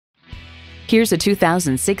Here's a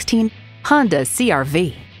 2016 Honda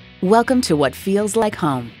CR-V. Welcome to what feels like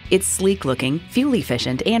home. It's sleek-looking,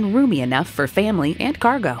 fuel-efficient, and roomy enough for family and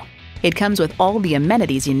cargo. It comes with all the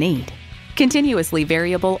amenities you need. Continuously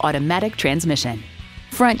variable automatic transmission,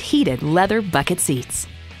 front heated leather bucket seats,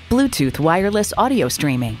 Bluetooth wireless audio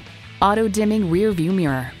streaming, auto-dimming rear view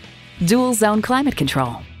mirror, dual-zone climate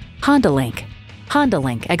control, Honda Link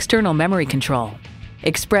external memory control,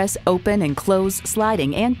 express open and close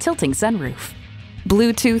sliding and tilting sunroof,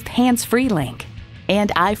 Bluetooth hands-free link, and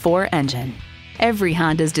i4 engine. Every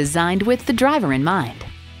Honda's designed with the driver in mind.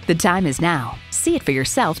 The time is now. See it for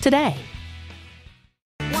yourself today.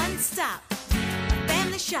 One stop,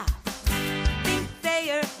 family shop.